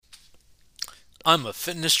I'm a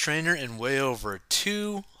fitness trainer and weigh over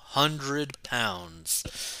 200 pounds.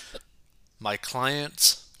 My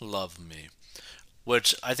clients love me.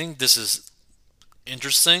 Which I think this is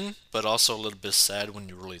interesting, but also a little bit sad when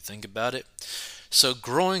you really think about it. So,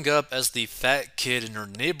 growing up as the fat kid in her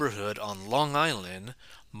neighborhood on Long Island,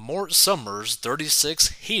 Mort Summers, 36,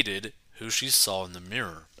 hated who she saw in the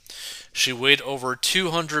mirror. She weighed over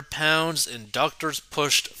 200 pounds, and doctors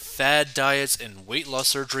pushed fad diets and weight loss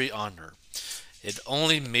surgery on her. It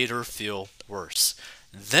only made her feel worse.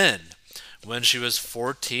 Then, when she was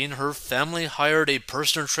 14, her family hired a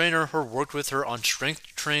personal trainer who worked with her on strength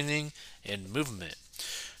training and movement.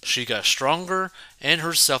 She got stronger and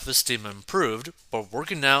her self esteem improved, but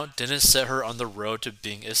working out didn't set her on the road to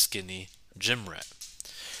being a skinny gym rat.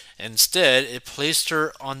 Instead, it placed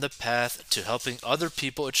her on the path to helping other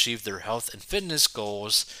people achieve their health and fitness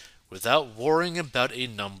goals without worrying about a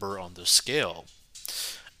number on the scale.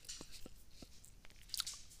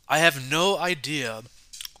 I have no idea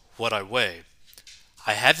what I weigh.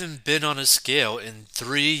 I haven't been on a scale in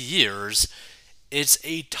 3 years. It's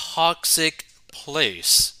a toxic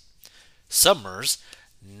place. Summers,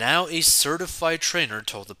 now a certified trainer,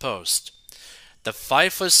 told the Post. The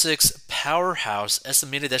 5'6" powerhouse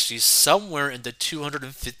estimated that she's somewhere in the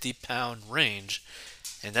 250-pound range,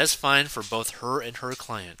 and that's fine for both her and her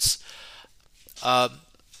clients. Uh,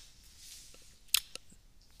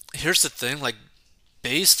 Here's the thing, like,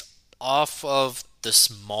 based off of the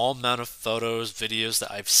small amount of photos, videos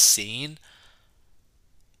that I've seen,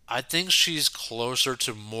 I think she's closer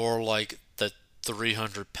to more like the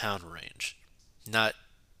 300-pound range. Not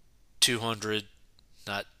 200,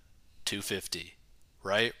 not 250,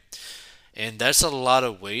 right? And that's a lot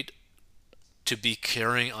of weight to be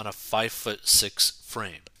carrying on a 5'6"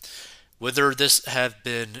 frame. Whether this have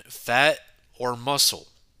been fat or muscle,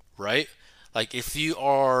 right? Like if you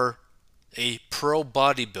are a pro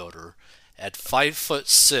bodybuilder at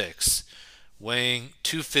 5'6", weighing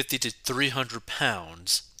 250 to 300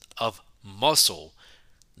 pounds of muscle,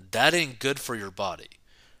 that ain't good for your body,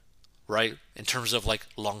 right? In terms of like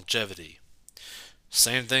longevity.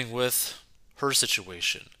 Same thing with her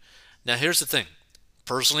situation. Now, here's the thing.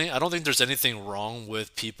 Personally, I don't think there's anything wrong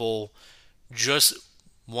with people just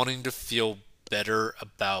wanting to feel better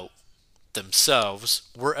about themselves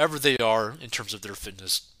wherever they are in terms of their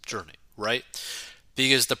fitness journey, right?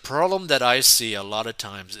 Because the problem that I see a lot of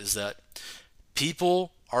times is that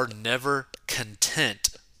people are never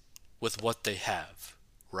content with what they have,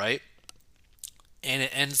 right? And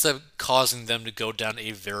it ends up causing them to go down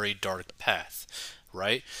a very dark path,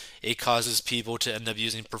 right? It causes people to end up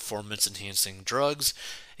using performance enhancing drugs.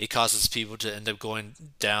 It causes people to end up going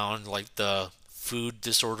down like the food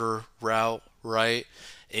disorder route, right?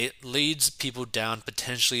 It leads people down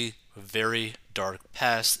potentially very dark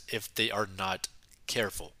paths if they are not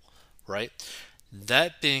careful, right?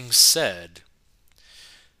 That being said,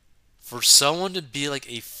 for someone to be like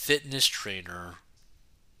a fitness trainer,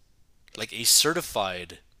 like a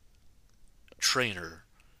certified trainer,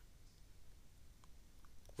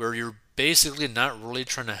 where you're basically not really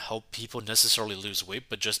trying to help people necessarily lose weight,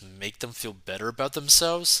 but just make them feel better about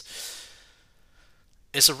themselves,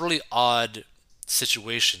 it's a really odd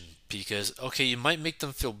situation because, okay, you might make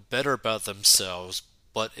them feel better about themselves,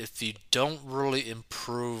 but if you don't really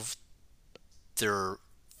improve their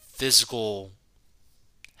physical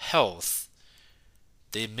health,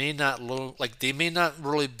 they may not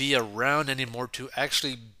really be around anymore to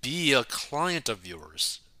actually be a client of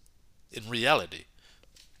yours in reality.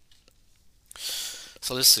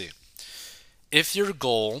 So let's see. If your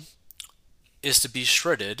goal is to be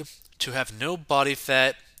shredded, to have no body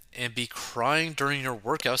fat, and be crying during your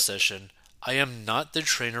workout session, I am not the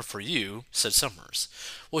trainer for you, said Summers.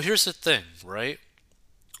 Well, here's the thing, right?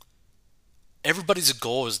 Everybody's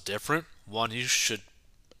goal is different. One, you should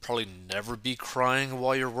probably never be crying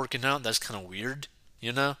while you're working out. That's kind of weird,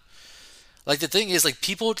 you know? Like the thing is, like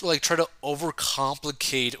people like try to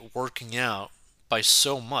overcomplicate working out by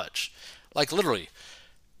so much. Like literally,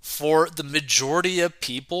 for the majority of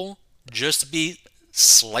people, just to be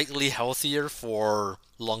slightly healthier for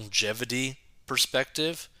longevity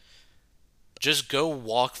perspective, just go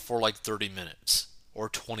walk for like 30 minutes or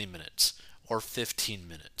 20 minutes or 15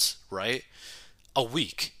 minutes, right? A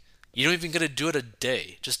week. You don't even got to do it a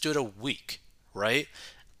day, just do it a week, right?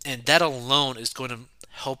 And that alone is going to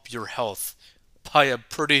help your health by a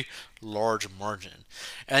pretty large margin.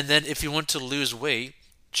 And then if you want to lose weight,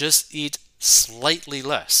 just eat slightly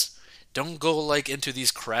less. Don't go like into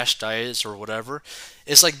these crash diets or whatever.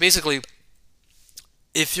 It's like basically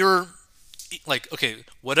if you're like okay,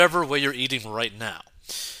 whatever way you're eating right now,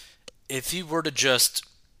 if you were to just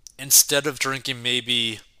instead of drinking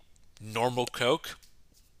maybe normal Coke,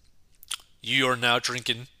 you are now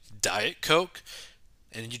drinking Diet Coke,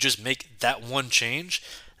 and you just make that one change,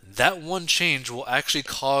 that one change will actually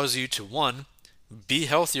cause you to, one, be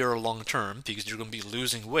healthier long term because you're going to be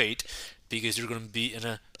losing weight because you're going to be in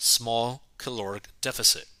a small caloric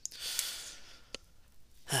deficit.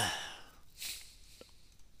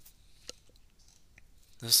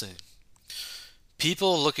 Let's see.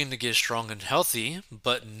 People looking to get strong and healthy,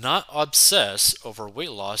 but not obsess over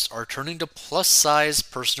weight loss, are turning to plus size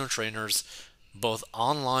personal trainers both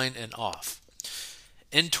online and off.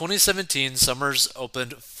 In 2017, Summers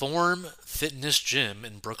opened Form Fitness Gym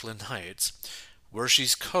in Brooklyn Heights, where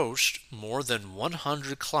she's coached more than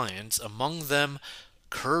 100 clients, among them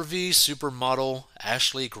curvy supermodel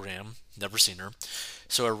Ashley Graham, never seen her.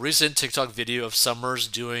 So, a recent TikTok video of Summers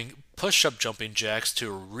doing push up jumping jacks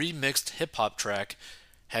to a remixed hip hop track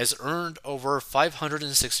has earned over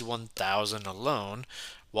 561,000 alone,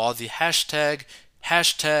 while the hashtag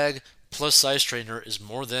plus size trainer is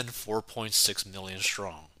more than 4.6 million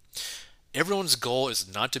strong. Everyone's goal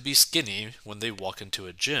is not to be skinny when they walk into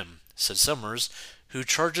a gym, said Summers, who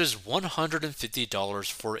charges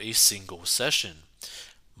 $150 for a single session.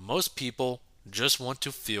 Most people just want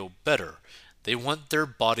to feel better. They want their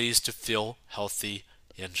bodies to feel healthy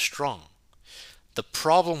and strong. The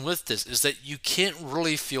problem with this is that you can't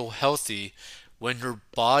really feel healthy when your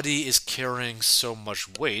body is carrying so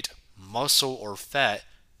much weight, muscle or fat,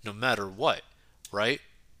 no matter what, right?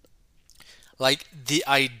 Like the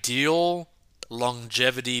ideal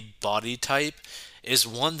longevity body type is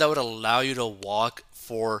one that would allow you to walk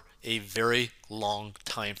for a very long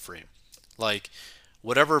time frame. Like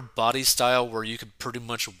whatever body style where you could pretty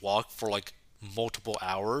much walk for like multiple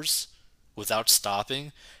hours without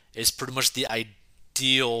stopping is pretty much the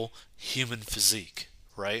ideal human physique,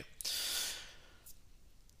 right?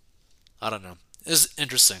 I don't know. It's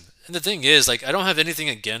interesting. And the thing is, like, I don't have anything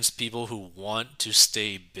against people who want to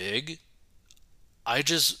stay big. I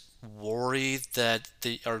just worry that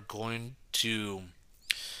they are going to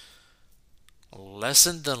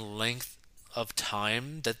lessen the length of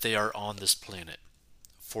time that they are on this planet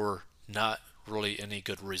for not really any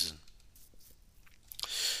good reason.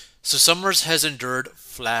 So Summers has endured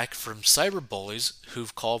flack from cyberbullies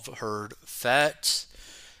who've called her fat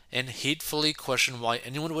and hatefully questioned why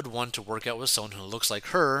anyone would want to work out with someone who looks like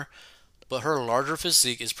her, but her larger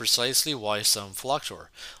physique is precisely why some flock to her.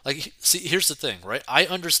 Like, see, here's the thing, right? I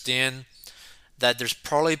understand that there's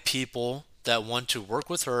probably people that want to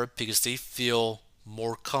work with her because they feel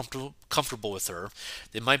more comfortable with her.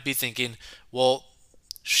 They might be thinking, well,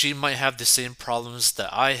 she might have the same problems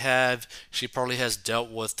that I have. She probably has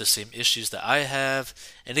dealt with the same issues that I have.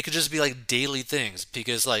 And it could just be like daily things.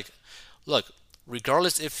 Because, like, look,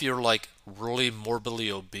 regardless if you're like really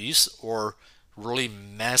morbidly obese or really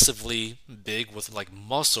massively big with like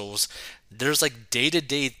muscles, there's like day to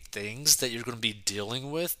day things that you're going to be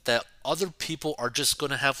dealing with that other people are just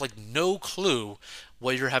going to have like no clue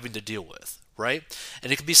what you're having to deal with, right?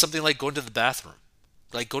 And it could be something like going to the bathroom.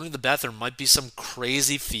 Like going to the bathroom might be some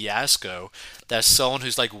crazy fiasco that someone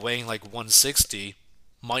who's like weighing like 160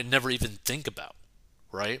 might never even think about,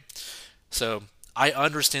 right? So I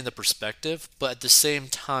understand the perspective, but at the same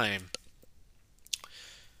time,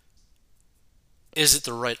 is it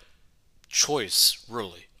the right choice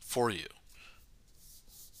really for you?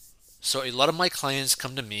 So a lot of my clients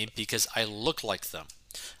come to me because I look like them.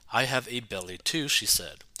 I have a belly too, she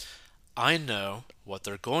said. I know what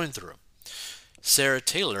they're going through. Sarah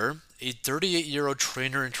Taylor, a 38-year-old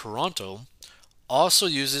trainer in Toronto, also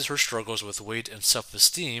uses her struggles with weight and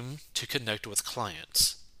self-esteem to connect with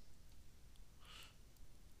clients.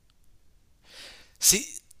 See,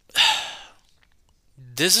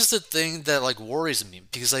 this is the thing that like worries me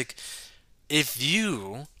because like if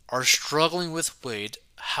you are struggling with weight,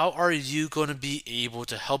 how are you going to be able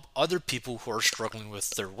to help other people who are struggling with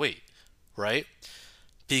their weight, right?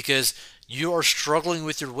 Because you are struggling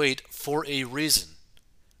with your weight for a reason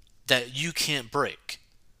that you can't break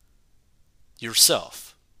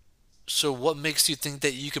yourself. So, what makes you think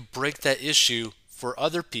that you could break that issue for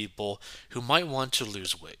other people who might want to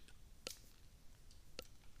lose weight?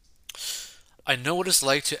 I know what it's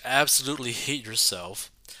like to absolutely hate yourself.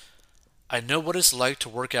 I know what it's like to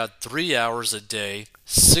work out 3 hours a day,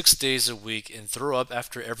 6 days a week, and throw up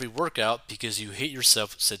after every workout because you hate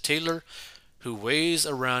yourself, said Taylor, who weighs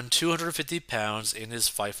around 250 pounds and is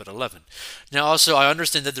 5'11". Now, also, I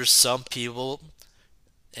understand that there's some people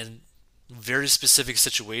in very specific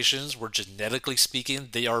situations where, genetically speaking,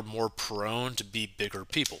 they are more prone to be bigger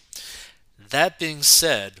people. That being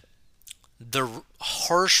said, the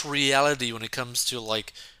harsh reality when it comes to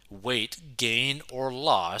like weight gain or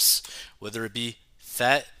loss, whether it be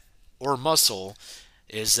fat or muscle,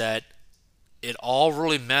 is that it all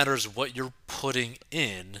really matters what you're putting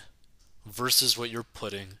in versus what you're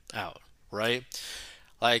putting out, right?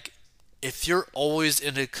 Like, if you're always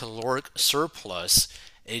in a caloric surplus,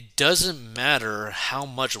 it doesn't matter how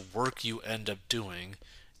much work you end up doing,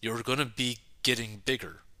 you're going to be getting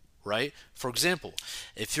bigger, right? For example,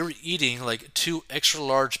 if you're eating like two extra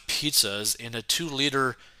large pizzas and a 2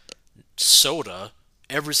 liter soda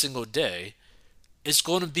every single day, it's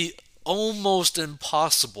going to be almost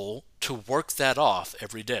impossible to work that off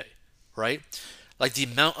every day, right? Like the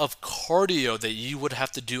amount of cardio that you would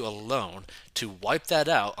have to do alone to wipe that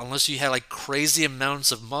out, unless you had like crazy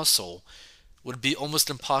amounts of muscle, would be almost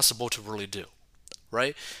impossible to really do,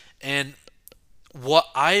 right? And what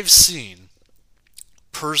I've seen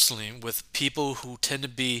personally with people who tend to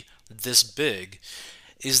be this big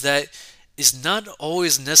is that it's not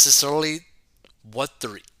always necessarily what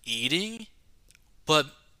they're eating, but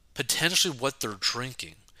potentially what they're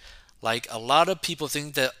drinking. Like a lot of people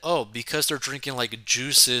think that, oh, because they're drinking like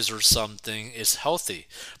juices or something is healthy,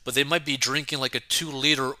 but they might be drinking like a 2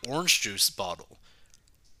 liter orange juice bottle.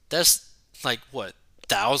 That's like what,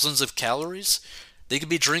 thousands of calories? They could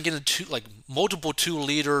be drinking like multiple 2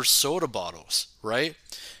 liter soda bottles, right?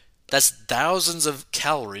 That's thousands of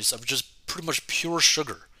calories of just pretty much pure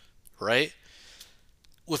sugar, right?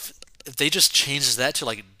 If they just change that to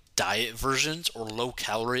like diet versions or low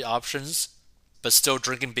calorie options, but still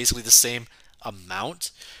drinking basically the same amount,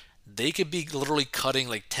 they could be literally cutting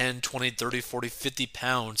like 10, 20, 30, 40, 50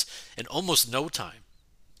 pounds in almost no time.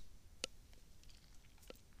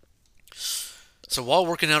 So while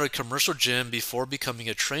working out at a commercial gym before becoming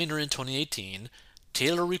a trainer in 2018,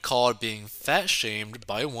 Taylor recalled being fat shamed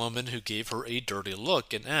by a woman who gave her a dirty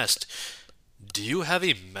look and asked, "Do you have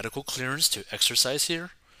a medical clearance to exercise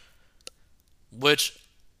here?" Which,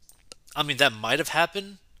 I mean, that might have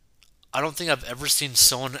happened. I don't think I've ever seen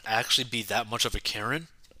someone actually be that much of a Karen,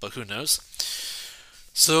 but who knows?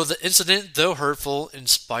 So the incident, though hurtful,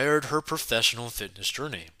 inspired her professional fitness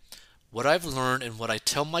journey. What I've learned and what I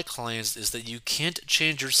tell my clients is that you can't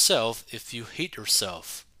change yourself if you hate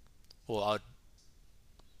yourself. Well,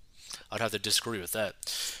 I'd have to disagree with that.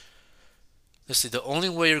 Let's see, the only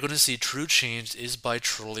way you're going to see true change is by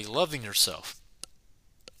truly loving yourself.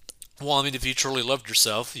 Well, I mean, if you truly loved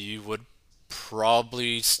yourself, you would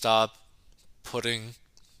probably stop putting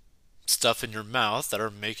stuff in your mouth that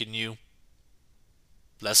are making you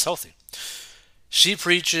less healthy. She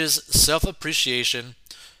preaches self appreciation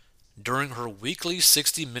during her weekly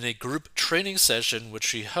 60-minute group training session, which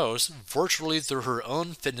she hosts virtually through her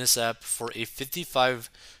own fitness app for a $55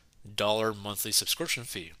 monthly subscription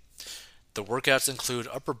fee. The workouts include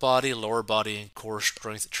upper body, lower body, and core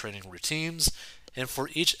strength training routines, and for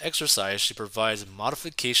each exercise, she provides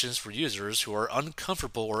modifications for users who are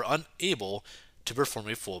uncomfortable or unable to perform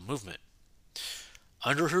a full movement.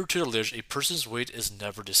 Under her tutelage, a person's weight is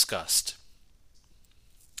never discussed.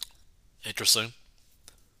 Interesting.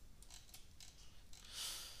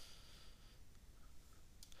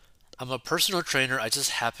 I'm a personal trainer, I just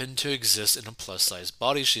happen to exist in a plus-size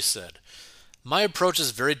body, she said. My approach is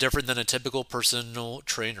very different than a typical personal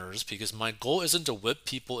trainer's because my goal isn't to whip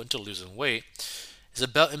people into losing weight. It's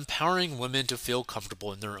about empowering women to feel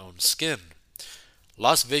comfortable in their own skin.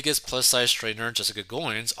 Las Vegas plus-size trainer Jessica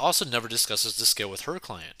Goins also never discusses the scale with her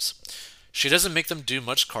clients. She doesn't make them do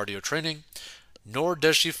much cardio training, nor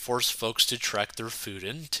does she force folks to track their food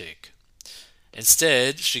intake.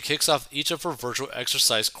 Instead, she kicks off each of her virtual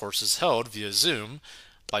exercise courses held via Zoom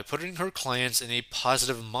by putting her clients in a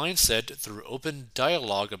positive mindset through open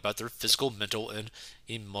dialogue about their physical, mental, and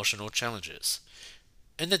emotional challenges.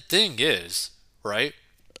 And the thing is, right,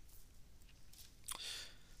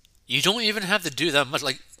 you don't even have to do that much.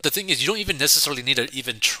 Like, the thing is, you don't even necessarily need to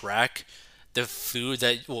even track the food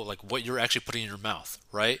that, well, like what you're actually putting in your mouth,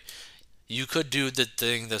 right? You could do the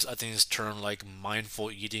thing that I think is termed like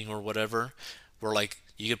mindful eating or whatever, where like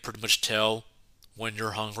you can pretty much tell when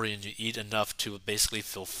you're hungry and you eat enough to basically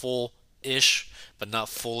feel full-ish, but not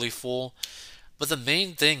fully full. But the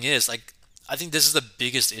main thing is, like, I think this is the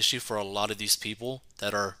biggest issue for a lot of these people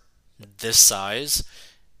that are this size,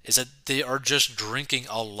 is that they are just drinking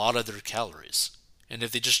a lot of their calories. And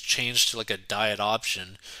if they just change to like a diet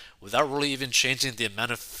option without really even changing the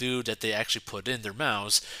amount of food that they actually put in their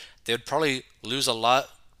mouths, they would probably lose a lot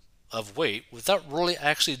of weight without really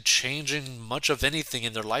actually changing much of anything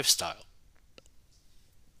in their lifestyle.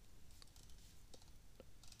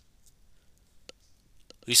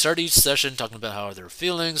 We start each session talking about how their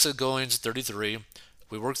feelings. Goings, 33.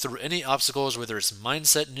 We work through any obstacles, whether it's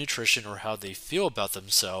mindset, nutrition, or how they feel about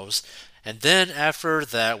themselves, and then after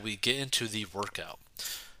that, we get into the workout.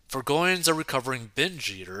 For Goins, a recovering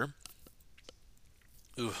binge eater,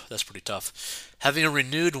 ooh, that's pretty tough. Having a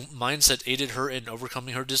renewed mindset aided her in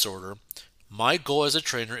overcoming her disorder. My goal as a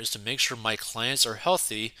trainer is to make sure my clients are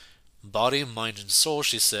healthy, body, mind, and soul,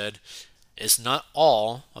 she said. It's not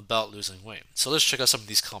all about losing weight. So let's check out some of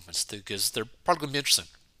these comments because they're probably going to be interesting.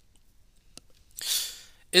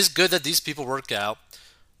 It's good that these people work out,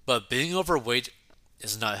 but being overweight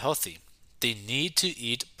is not healthy. They need to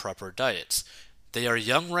eat proper diets. They are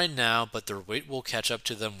young right now, but their weight will catch up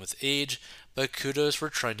to them with age, but kudos for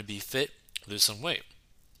trying to be fit, lose some weight.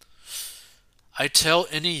 I tell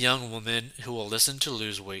any young woman who will listen to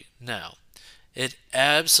lose weight now. It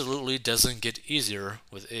absolutely doesn't get easier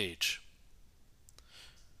with age.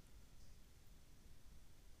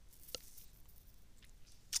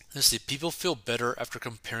 Let's see, people feel better after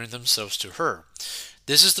comparing themselves to her.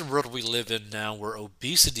 This is the world we live in now where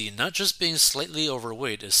obesity, not just being slightly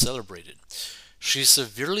overweight, is celebrated. She's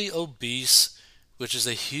severely obese, which is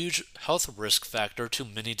a huge health risk factor to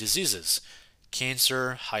many diseases: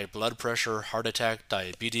 cancer, high blood pressure, heart attack,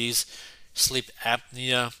 diabetes, sleep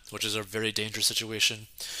apnea, which is a very dangerous situation.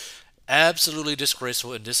 Absolutely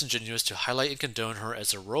disgraceful and disingenuous to highlight and condone her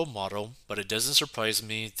as a role model, but it doesn't surprise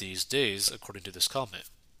me these days, according to this comment.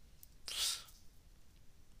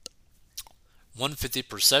 150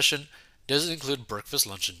 per session doesn't include breakfast,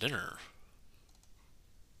 lunch, and dinner.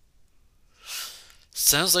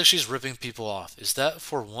 Sounds like she's ripping people off. Is that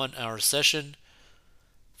for 1 hour session?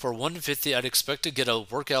 For 150, I'd expect to get a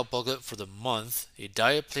workout booklet for the month, a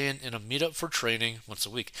diet plan, and a meetup for training once a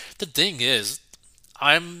week. The thing is,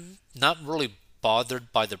 I'm not really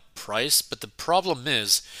bothered by the price, but the problem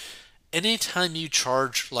is, anytime you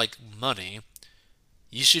charge like money,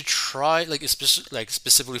 you should try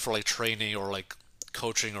specifically for like training or like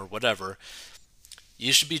coaching or whatever.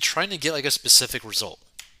 You should be trying to get like a specific result,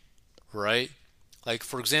 right? Like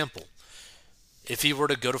for example, if you were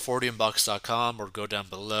to go to 40inbox.com or go down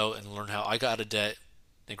below and learn how I got out of debt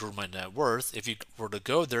and grew my net worth, if you were to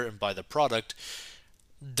go there and buy the product,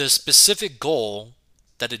 the specific goal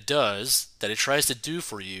that it tries to do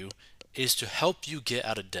for you, is to help you get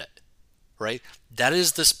out of debt, right? That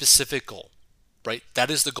is the specific goal, right?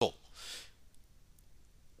 That is the goal.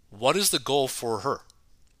 What is the goal for her?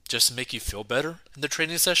 Just to make you feel better in the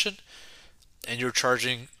training session? And you're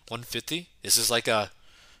charging 150? Is this like a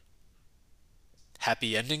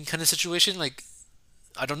happy ending kind of situation? Like,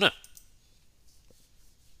 I don't know.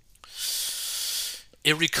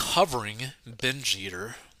 A recovering binge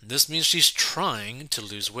eater. This means she's trying to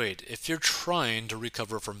lose weight. If you're trying to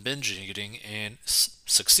recover from binge eating and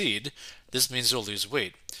succeed, this means you'll lose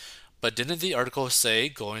weight. But didn't the article say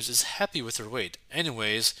Goins is happy with her weight?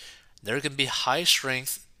 Anyways, there can be high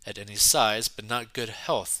strength at any size, but not good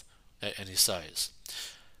health at any size.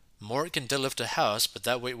 Mort can deadlift a house, but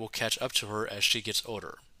that weight will catch up to her as she gets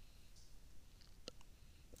older.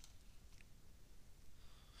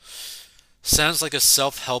 Sounds like a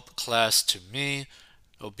self-help class to me.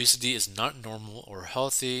 Obesity is not normal or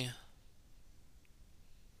healthy.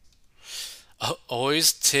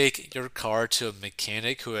 Always take your car to a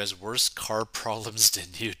mechanic who has worse car problems than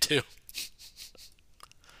you do.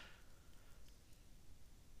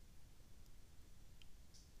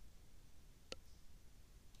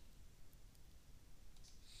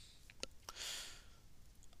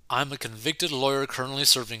 I'm a convicted lawyer currently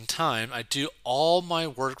serving time. I do all my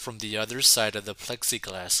work from the other side of the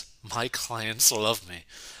plexiglass. My clients love me.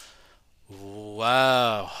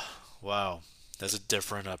 Wow. Wow. That's a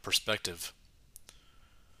different perspective.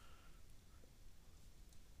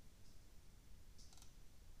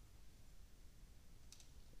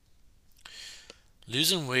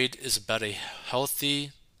 Losing weight is about a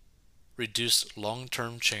healthy, reduced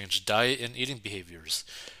long-term change diet and eating behaviors.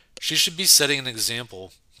 She should be setting an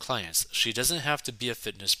example. Clients, she doesn't have to be a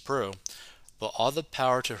fitness pro, but all the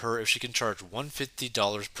power to her if she can charge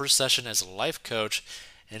 $150 per session as a life coach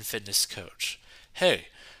and fitness coach. Hey,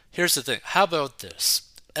 here's the thing. How about this?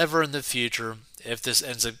 Ever in the future, if this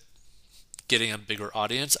ends up getting a bigger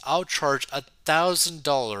audience, I'll charge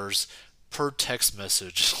 $1,000 per text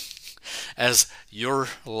message as your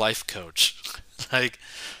life coach. Like,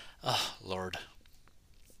 oh, Lord.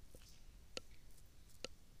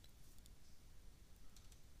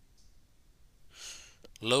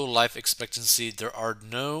 Low life expectancy. There are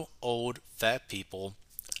no old fat people.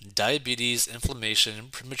 Diabetes, inflammation,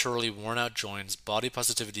 prematurely worn out joints, body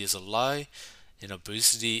positivity is a lie, and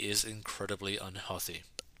obesity is incredibly unhealthy.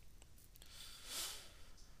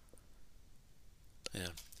 Yeah.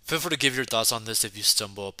 Feel free to give your thoughts on this if you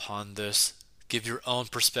stumble upon this. Give your own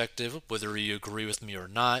perspective, whether you agree with me or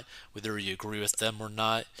not, whether you agree with them or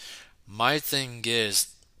not. My thing is,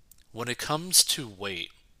 when it comes to weight,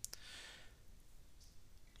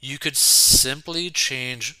 you could simply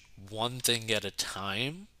change one thing at a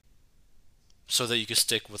time so that you can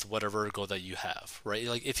stick with whatever goal that you have, right?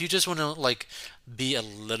 Like if you just want to like be a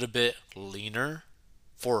little bit leaner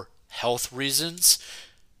for health reasons,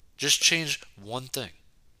 just change one thing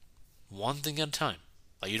at a time.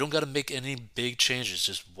 Like you don't got to make any big changes,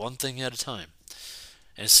 just one thing at a time,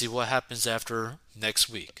 and see what happens after next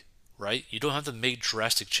week, right? You don't have to make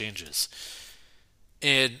drastic changes.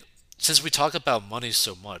 And since we talk about money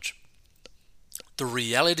so much, the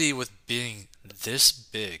reality with being this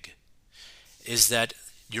big is that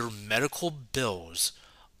your medical bills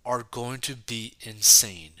are going to be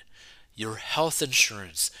insane. Your health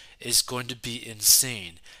insurance is going to be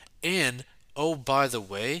insane. And, oh, by the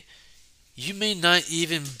way, you may not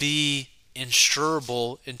even be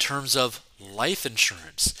insurable in terms of life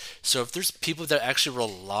insurance. So if there's people that actually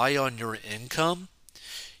rely on your income,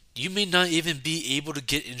 you may not even be able to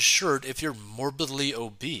get insured if you're morbidly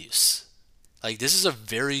obese. Like, this is a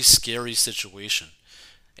very scary situation,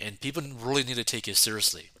 and people really need to take it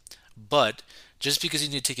seriously. But just because you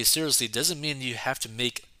need to take it seriously doesn't mean you have to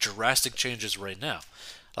make drastic changes right now.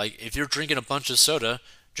 Like, if you're drinking a bunch of soda,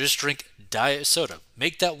 just drink diet soda.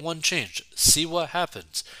 Make that one change. See what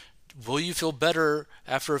happens. Will you feel better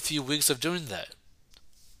after a few weeks of doing that?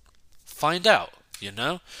 Find out, you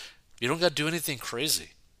know? You don't got to do anything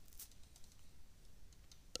crazy.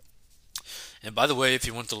 And by the way, if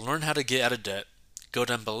you want to learn how to get out of debt, go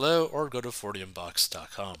down below or go to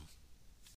 40inbox.com.